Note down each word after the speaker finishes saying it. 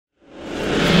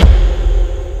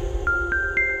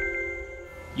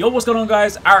Yo, what's going on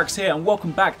guys, Arekkz here and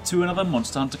welcome back to another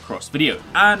Monster Hunter Cross video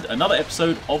and another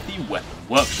episode of the Weapon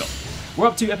Workshop. We're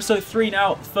up to episode 3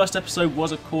 now. The first episode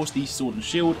was of course the Sword and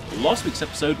Shield, last week's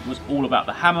episode was all about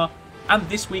the hammer, and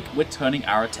this week we're turning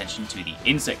our attention to the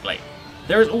Insect Glaive.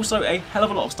 There is also a hell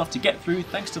of a lot of stuff to get through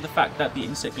thanks to the fact that the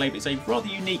Insect Glaive is a rather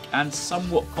unique and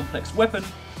somewhat complex weapon,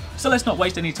 so let's not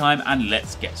waste any time and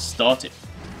let's get started.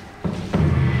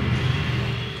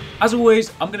 As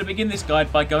always, I'm going to begin this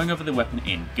guide by going over the weapon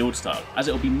in guild style, as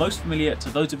it will be most familiar to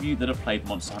those of you that have played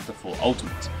Monster Hunter 4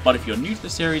 Ultimate, but if you're new to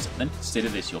the series, then consider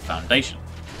this your foundation.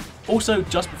 Also,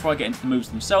 just before I get into the moves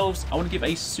themselves, I want to give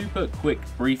a super quick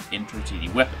brief intro to the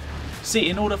weapon.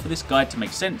 See, in order for this guide to make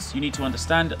sense, you need to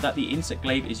understand that the Insect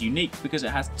Glaive is unique because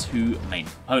it has two main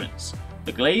components.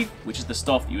 The glaive, which is the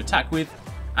staff that you attack with,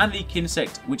 and the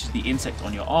kinsect, which is the insect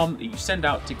on your arm that you send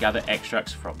out to gather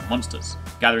extracts from monsters.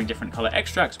 Gathering different colour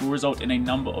extracts will result in a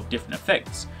number of different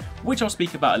effects, which I'll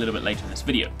speak about a little bit later in this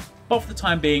video. But for the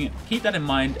time being, keep that in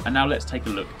mind, and now let's take a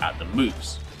look at the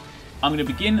moves. I'm going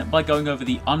to begin by going over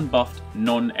the unbuffed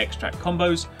non-extract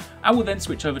combos, and will then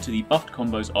switch over to the buffed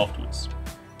combos afterwards.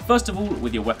 First of all,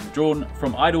 with your weapon drawn,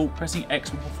 from idle, pressing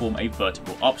X will perform a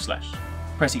vertical up slash.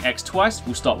 Pressing X twice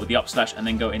will start with the up slash and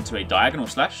then go into a diagonal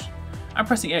slash, and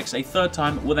pressing X a third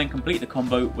time will then complete the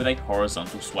combo with a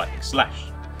horizontal swiping slash.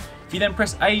 If you then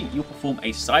press A, you'll perform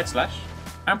a side slash,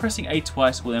 and pressing A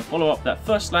twice will then follow up that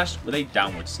first slash with a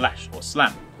downward slash or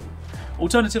slam.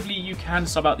 Alternatively, you can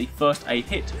sub out the first A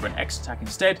hit for an X attack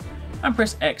instead, and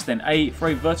press X then A for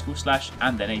a vertical slash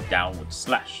and then a downward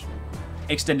slash.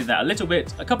 Extending that a little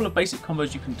bit, a couple of basic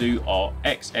combos you can do are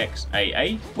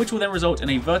XXAA, which will then result in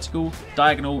a vertical,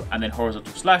 diagonal and then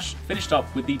horizontal slash, finished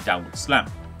up with the downward slam.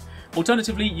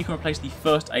 Alternatively, you can replace the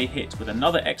first A hit with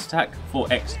another X attack for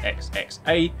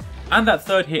XXXA, and that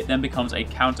third hit then becomes a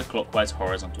counterclockwise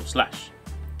horizontal slash.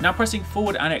 Now pressing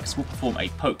forward and X will perform a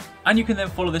poke, and you can then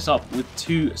follow this up with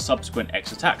two subsequent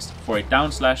X attacks for a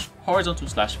down slash, horizontal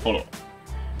slash follow-up.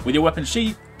 With your weapon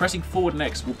sheath, pressing forward and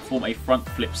X will perform a front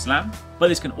flip slam, but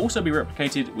this can also be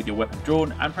replicated with your weapon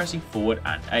drawn and pressing forward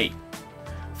and A.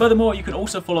 Furthermore, you can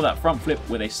also follow that front flip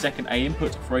with a second A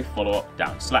input for a follow-up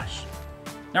down slash.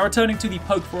 Now returning to the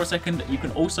poke for a second, you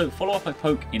can also follow up a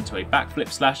poke into a backflip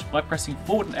slash by pressing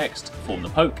forward and X to perform the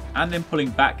poke, and then pulling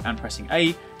back and pressing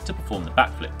A to perform the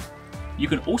backflip. You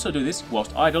can also do this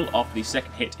whilst idle after the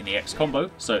second hit in the X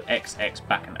combo, so X, X,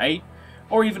 back and A,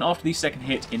 or even after the second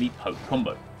hit in the poke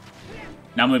combo.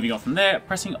 Now moving on from there,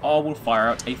 pressing R will fire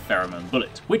out a pheromone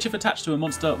bullet, which if attached to a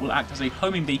monster will act as a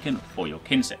homing beacon for your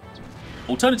kinsect.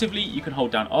 Alternatively, you can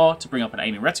hold down R to bring up an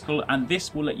aiming reticle, and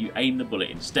this will let you aim the bullet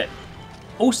instead.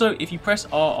 Also, if you press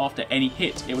R after any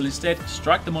hit, it will instead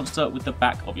strike the monster with the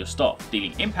back of your staff,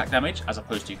 dealing impact damage as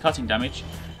opposed to cutting damage,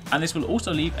 and this will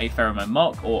also leave a pheromone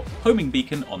mark or homing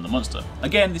beacon on the monster.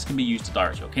 Again, this can be used to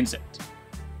direct your kinsect.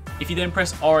 If you then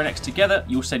press R and X together,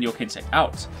 you'll send your kinsect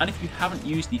out, and if you haven't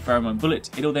used the pheromone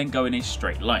bullet, it'll then go in a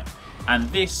straight line. And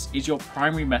this is your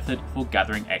primary method for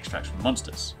gathering extracts from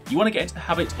monsters. You want to get into the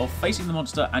habit of facing the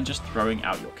monster and just throwing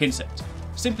out your kinsect.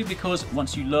 Simply because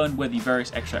once you learn where the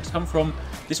various extracts come from,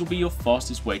 this will be your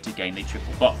fastest way to gain the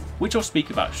triple buff, which I'll speak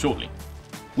about shortly.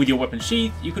 With your weapon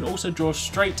sheath, you can also draw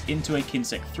straight into a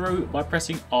kinsect throw by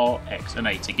pressing R, X and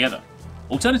A together.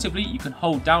 Alternatively, you can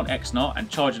hold down X and R and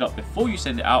charge it up before you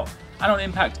send it out, and on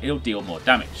impact it'll deal more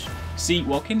damage. See,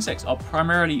 while kinsects are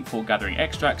primarily for gathering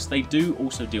extracts, they do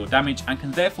also deal damage and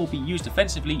can therefore be used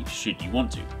offensively should you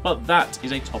want to, but that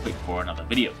is a topic for another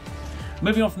video.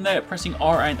 Moving on from there, pressing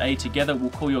R and A together will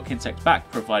call your kinsect back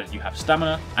provided you have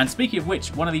stamina, and speaking of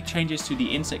which, one of the changes to the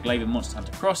Insect Glaive in Monster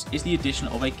Hunter Cross is the addition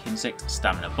of a kinsect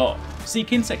stamina bar. See,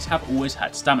 kinsects have always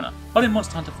had stamina, but in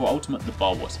Monster Hunter 4 Ultimate the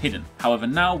bar was hidden. However,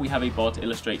 now we have a bar to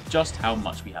illustrate just how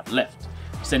much we have left.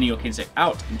 Sending your kinsect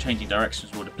out and changing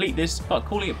directions will deplete this, but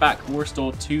calling it back will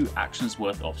restore 2 actions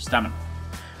worth of stamina.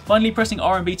 Finally, pressing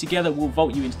R and B together will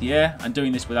vault you into the air, and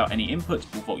doing this without any input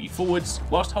will vault you forwards,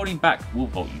 whilst holding back will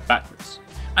vault you backwards.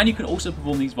 And you can also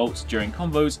perform these vaults during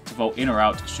combos to vault in or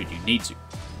out should you need to.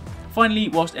 Finally,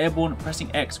 whilst airborne, pressing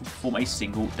X will perform a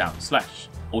single down slash.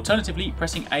 Alternatively,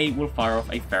 pressing A will fire off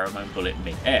a pheromone bullet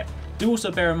mid-air. Do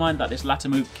also bear in mind that this latter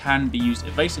move can be used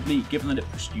evasively given that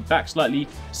it pushes you back slightly,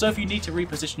 so if you need to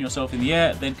reposition yourself in the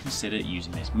air, then consider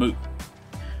using this move.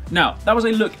 Now, that was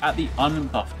a look at the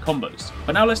unbuffed combos,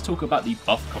 but now let's talk about the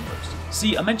buffed combos.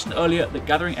 See, I mentioned earlier that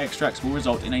gathering extracts will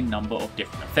result in a number of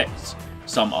different effects.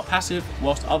 Some are passive,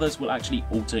 whilst others will actually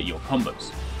alter your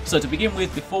combos. So to begin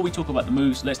with, before we talk about the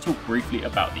moves, let's talk briefly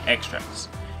about the extracts.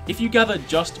 If you gather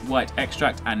just white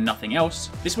extract and nothing else,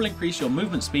 this will increase your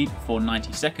movement speed for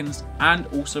 90 seconds and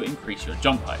also increase your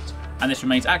jump height. And this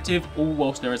remains active all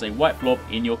whilst there is a white blob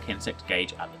in your Kinsect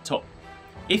gauge at the top.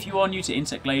 If you are new to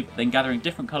Insect Glaive, then gathering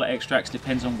different colour extracts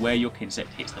depends on where your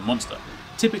Kinsect hits the monster.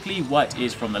 Typically white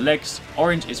is from the legs,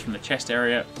 orange is from the chest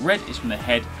area, red is from the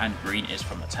head and green is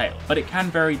from the tail, but it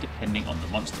can vary depending on the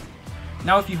monster.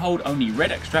 Now if you hold only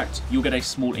red extract, you'll get a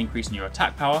small increase in your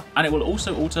attack power, and it will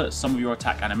also alter some of your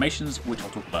attack animations, which I'll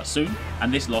talk about soon,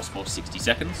 and this lasts for 60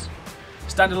 seconds.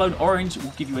 Standalone orange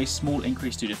will give you a small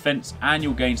increase to defense and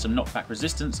you'll gain some knockback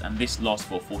resistance, and this lasts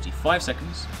for 45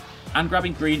 seconds. And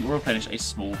grabbing green will replenish a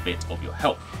small bit of your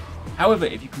health. However,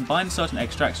 if you combine certain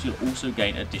extracts, you'll also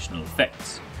gain additional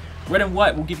effects. Red and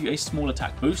white will give you a small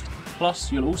attack boost,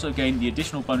 plus you'll also gain the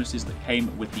additional bonuses that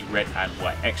came with the red and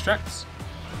white extracts.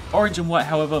 Orange and white,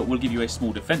 however, will give you a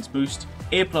small defense boost,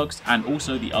 earplugs, and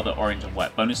also the other orange and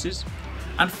white bonuses.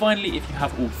 And finally, if you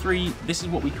have all three, this is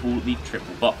what we call the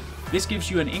triple buff. This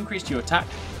gives you an increase to your attack,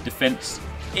 defense,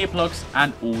 earplugs,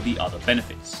 and all the other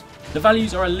benefits. The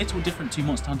values are a little different to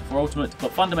Monster Hunter 4 Ultimate,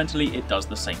 but fundamentally it does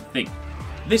the same thing.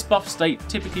 This buff state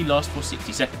typically lasts for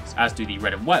 60 seconds, as do the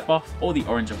red and white buff or the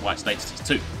orange and white statuses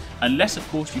too, unless of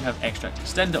course you have Extract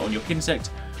Extender on your Kinsect,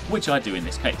 which I do in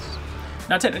this case.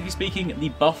 Now technically speaking, the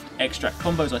buffed extract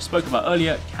combos I spoke about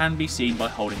earlier can be seen by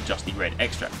holding just the red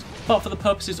extract, but for the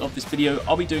purposes of this video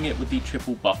I'll be doing it with the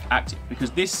triple buff active,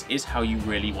 because this is how you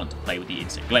really want to play with the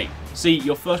Insect Glaive. See,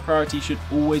 your first priority should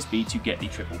always be to get the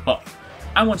triple buff.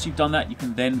 And once you've done that, you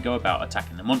can then go about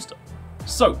attacking the monster.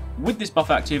 So, with this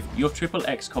buff active, your triple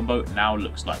X combo now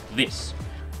looks like this.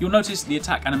 You'll notice the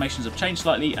attack animations have changed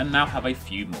slightly and now have a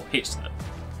few more hits to them.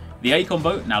 The A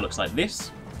combo now looks like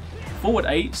this. Forward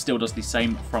A still does the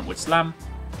same frontward slam,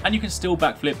 and you can still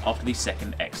backflip after the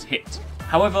second X hit.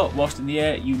 However, whilst in the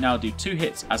air, you now do 2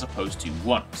 hits as opposed to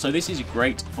 1, so this is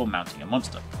great for mounting a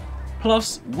monster.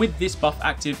 Plus, with this buff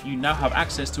active, you now have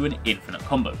access to an infinite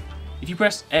combo. If you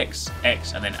press X,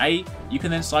 X and then A, you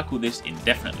can then cycle this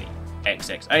indefinitely.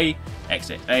 XXA,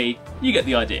 XXA, you get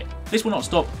the idea. This will not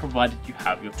stop provided you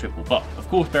have your triple buff. Of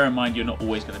course, bear in mind you're not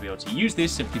always going to be able to use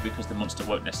this simply because the monster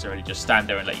won't necessarily just stand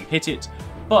there and let you hit it,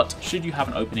 but should you have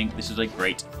an opening, this is a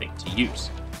great thing to use.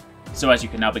 So as you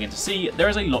can now begin to see, there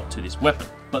is a lot to this weapon,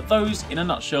 but those, in a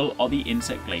nutshell, are the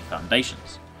Insect Glaive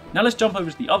foundations. Now let's jump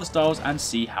over to the other styles and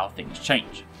see how things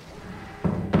change.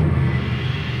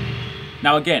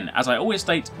 Now again, as I always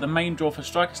state, the main draw for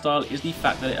Striker style is the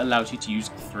fact that it allows you to use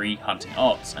 3 hunting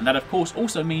arts, and that of course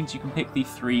also means you can pick the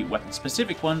 3 weapon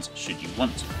specific ones should you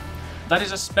want to. That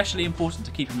is especially important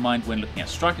to keep in mind when looking at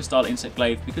Striker style Insect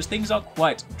Glaive because things are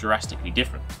quite drastically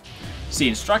different. See,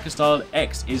 in Striker style,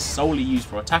 X is solely used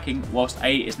for attacking, whilst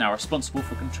A is now responsible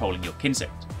for controlling your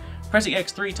Kinsect. Pressing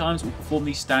X 3 times will perform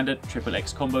the standard triple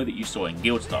X combo that you saw in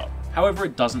Guild style, however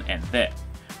it doesn't end there.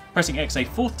 Pressing X a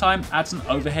 4th time adds an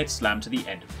overhead slam to the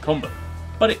end of the combo.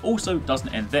 But it also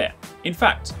doesn't end there. In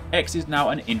fact, X is now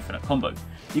an infinite combo.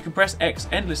 You can press X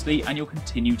endlessly and you'll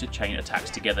continue to chain attacks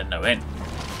together no end.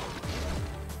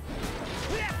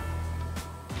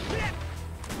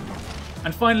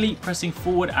 And finally, pressing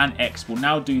forward and X will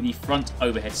now do the front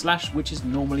overhead slash, which is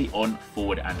normally on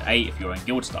forward and A if you're in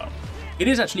Guild style. It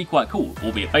is actually quite cool,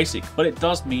 albeit basic, but it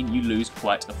does mean you lose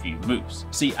quite a few moves.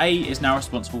 See, A is now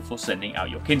responsible for sending out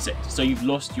your Kinsect, so you've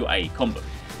lost your A combo.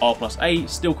 R plus A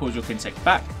still calls your Kinsect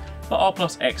back, but R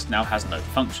plus X now has no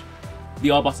function.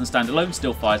 The R button standalone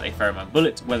still fires a pheromone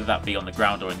bullet, whether that be on the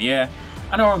ground or in the air,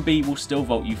 and R and B will still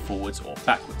vault you forwards or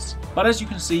backwards. But as you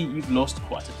can see, you've lost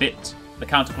quite a bit. The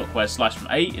counterclockwise slash from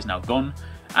A is now gone,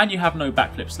 and you have no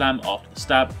backflip slam after the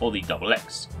stab or the double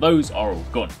X. Those are all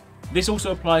gone. This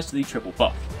also applies to the triple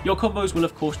buff. Your combos will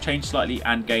of course change slightly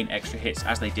and gain extra hits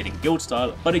as they did in Guild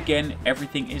style, but again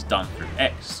everything is done through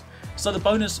X. So the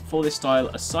bonus for this style,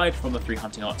 aside from the 3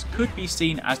 hunting arts, could be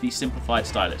seen as the simplified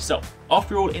style itself.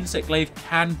 After all, Insect Glaive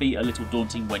can be a little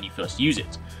daunting when you first use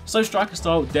it, so Striker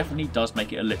style definitely does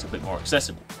make it a little bit more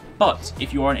accessible. But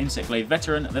if you are an Insect Glaive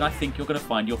veteran, then I think you're going to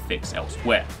find your fix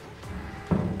elsewhere.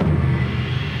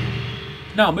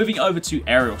 Now moving over to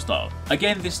aerial style.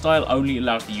 Again, this style only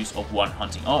allows the use of 1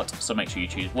 hunting art, so make sure you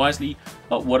choose wisely,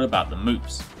 but what about the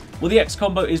moves? Well, the X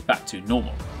combo is back to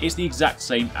normal. It's the exact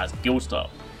same as Guild style.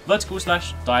 Vertical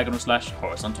slash, diagonal slash,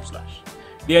 horizontal slash.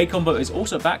 The A combo is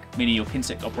also back, meaning your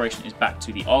Kinsect operation is back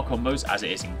to the R combos as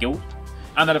it is in Guild,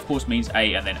 and that of course means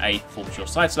A and then A forms your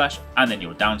side slash and then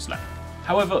your down slam.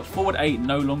 However, forward A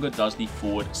no longer does the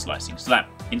forward slicing slam.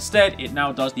 Instead, it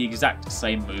now does the exact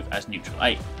same move as neutral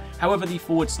A. However, the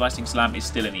forward slicing slam is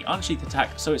still in the unsheath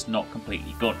attack, so it's not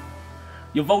completely gone.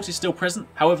 Your vault is still present,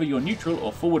 however your neutral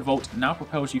or forward vault now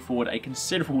propels you forward a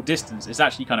considerable distance. It's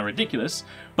actually kind of ridiculous,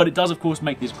 but it does of course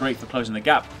make this great for closing the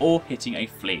gap or hitting a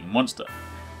fleeing monster.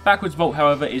 Backwards vault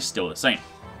however is still the same.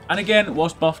 And again,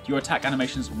 whilst buffed, your attack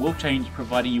animations will change,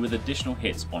 providing you with additional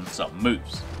hits on some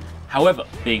moves. However,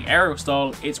 being aerial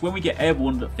style, it's when we get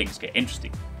airborne that things get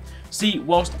interesting. See,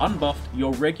 whilst unbuffed,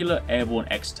 your regular airborne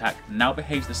X attack now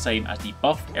behaves the same as the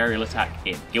buffed aerial attack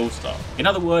in guild style. In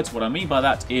other words, what I mean by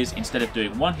that is instead of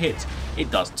doing 1 hit, it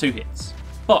does 2 hits.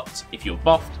 But if you're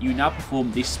buffed, you now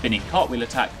perform this spinning cartwheel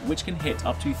attack, which can hit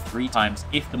up to 3 times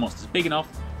if the monster's big enough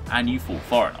and you fall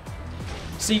far enough.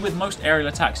 See, with most aerial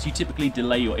attacks, you typically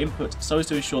delay your input so as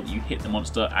to ensure that you hit the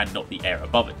monster and not the air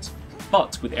above it.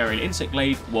 But with Arekkz Insect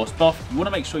Glaive, whilst buffed, you want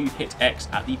to make sure you hit X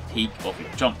at the peak of your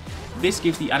jump. This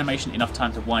gives the animation enough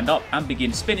time to wind up and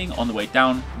begin spinning on the way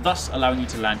down, thus allowing you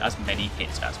to land as many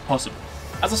hits as possible.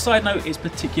 As a side note, it's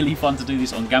particularly fun to do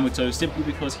this on Gamuto simply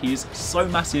because he is so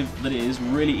massive that it is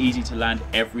really easy to land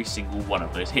every single one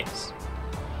of those hits.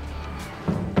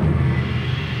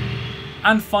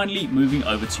 And finally, moving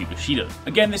over to Bushido.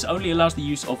 Again, this only allows the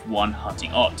use of 1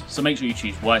 hunting art, so make sure you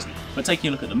choose wisely. But taking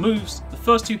a look at the moves, the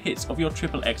first 2 hits of your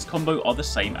triple X combo are the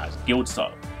same as guild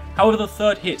style. However, the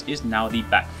third hit is now the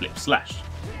backflip slash.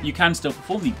 You can still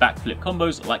perform the backflip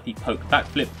combos like the poke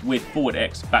backflip with forward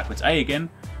X, backwards A again.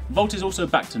 Vault is also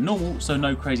back to normal, so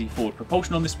no crazy forward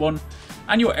propulsion on this one.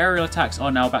 And your aerial attacks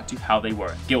are now back to how they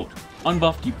were in guild.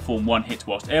 Unbuffed, you perform 1 hit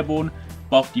whilst airborne,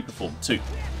 buffed, you perform 2.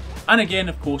 And again,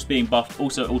 of course, being buffed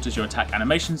also alters your attack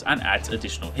animations and adds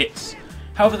additional hits.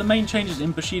 However, the main changes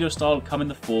in Bushido style come in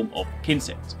the form of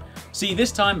Kinsect. See,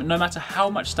 this time, no matter how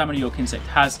much stamina your Kinsect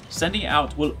has, sending it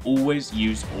out will always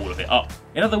use all of it up.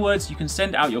 In other words, you can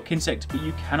send out your Kinsect, but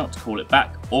you cannot call it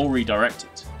back or redirect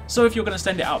it. So if you're going to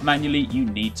send it out manually, you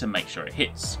need to make sure it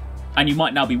hits. And you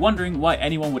might now be wondering why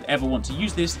anyone would ever want to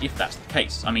use this if that's the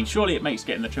case. I mean, surely it makes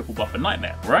getting the triple buff a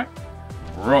nightmare, right?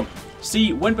 Wrong.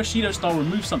 See, when Bushido style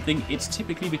removes something, it's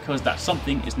typically because that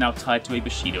something is now tied to a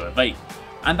Bushido evade.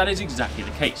 And that is exactly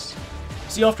the case.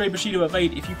 See, after a Bushido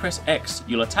evade, if you press X,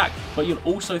 you'll attack, but you'll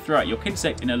also throw out your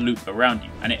Kinsect in a loop around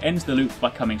you, and it ends the loop by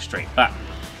coming straight back.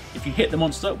 If you hit the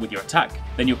monster with your attack,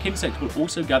 then your Kinsect will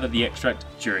also gather the extract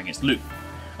during its loop.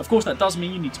 Of course, that does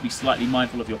mean you need to be slightly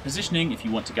mindful of your positioning if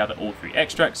you want to gather all 3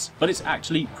 extracts, but it's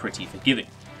actually pretty forgiving.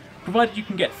 Provided you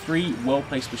can get 3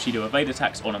 well-placed Bushido evade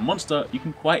attacks on a monster, you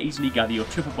can quite easily gather your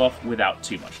triple buff without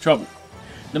too much trouble.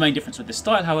 The main difference with this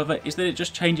style, however, is that it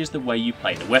just changes the way you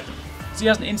play the weapon. See,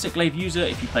 as an Insect Glaive user,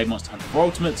 if you play Monster Hunter 4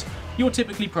 Ultimate, you'll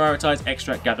typically prioritise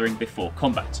extract gathering before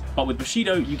combat, but with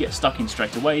Bushido you get stuck in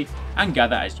straight away and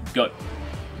gather as you go.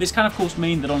 This can of course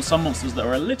mean that on some monsters that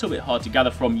are a little bit hard to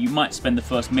gather from, you might spend the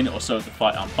first minute or so of the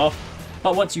fight unbuffed,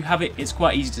 but once you have it, it's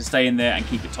quite easy to stay in there and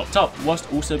keep it topped up,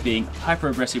 whilst also being hyper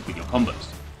aggressive with your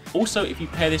combos. Also, if you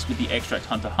pair this with the Extract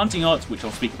Hunter hunting art, which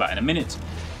I'll speak about in a minute,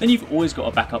 then you've always got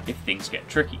a backup if things get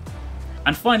tricky.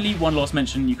 And finally, one last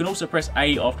mention, you can also press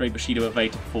A after a Bushido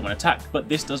evade to perform an attack, but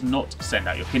this does not send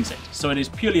out your Kinsect, so it is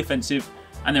purely offensive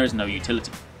and there is no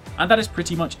utility. And that is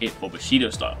pretty much it for Bushido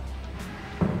style.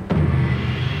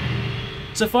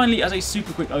 So finally, as a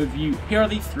super quick overview, here are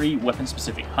the 3 weapon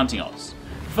specific hunting arts.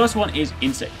 The first one is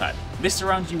Insect Clad. This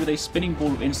surrounds you with a spinning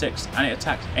ball of insects and it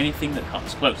attacks anything that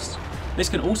comes close. This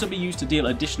can also be used to deal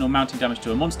additional mounting damage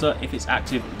to a monster if it's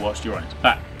active whilst you're on its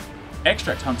back.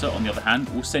 Extract Hunter, on the other hand,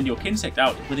 will send your Kinsect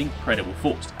out with incredible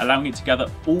force, allowing it to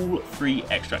gather all 3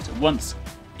 extracts at once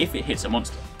if it hits a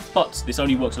monster. But this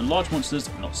only works on large monsters,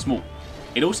 not small.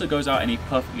 It also goes out in a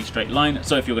perfectly straight line,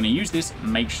 so if you're going to use this,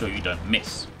 make sure you don't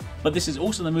miss. But this is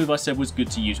also the move I said was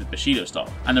good to use with Bushido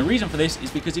style, and the reason for this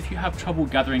is because if you have trouble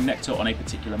gathering nectar on a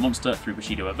particular monster through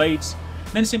Bushido evades,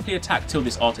 then simply attack till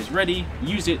this art is ready,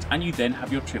 use it, and you then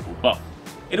have your triple buff.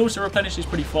 It also replenishes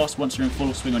pretty fast once you're in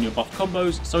full swing on your buff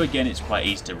combos, so again it's quite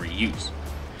easy to reuse.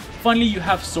 Finally, you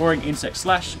have Soaring Insect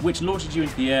Slash, which launches you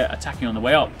into the air, attacking on the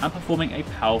way up and performing a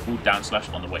powerful down slash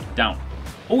on the way down.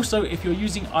 Also, if you're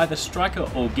using either Striker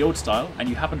or Guild style and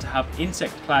you happen to have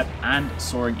Insect Clad and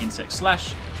Soaring Insect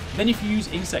Slash, then if you use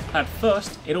Insect Clad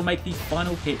first, it'll make the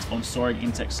final hit on Soaring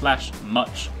Insect Slash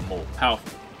much more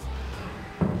powerful.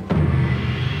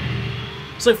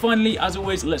 So finally, as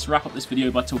always, let's wrap up this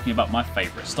video by talking about my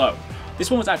favourite style. This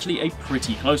one was actually a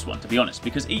pretty close one, to be honest,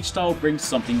 because each style brings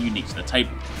something unique to the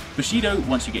table. Bushido,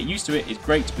 once you get used to it, is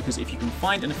great because if you can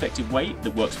find an effective way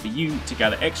that works for you to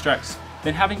gather extracts,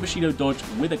 then having Bushido dodge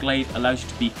with a glaive allows you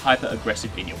to be hyper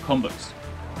aggressive in your combos.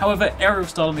 However, aerial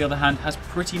style on the other hand has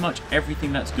pretty much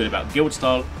everything that's good about guild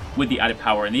style, with the added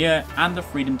power in the air and the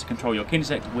freedom to control your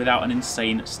Kinsect without an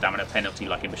insane stamina penalty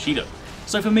like in Bushido.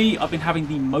 So for me, I've been having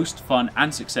the most fun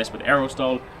and success with aerial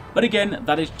style, but again,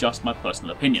 that is just my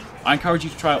personal opinion. I encourage you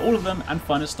to try all of them and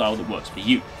find a style that works for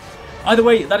you. Either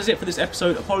way, that is it for this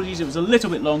episode. Apologies, it was a little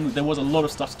bit long. There was a lot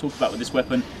of stuff to talk about with this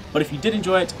weapon, but if you did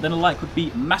enjoy it, then a like would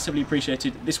be massively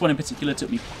appreciated. This one in particular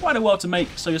took me quite a while to make,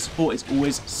 so your support is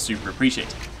always super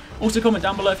appreciated. Also comment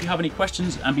down below if you have any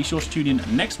questions, and be sure to tune in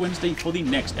next Wednesday for the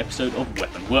next episode of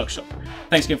Weapon Workshop.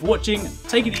 Thanks again for watching,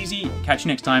 take it easy, catch you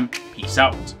next time, peace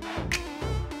out.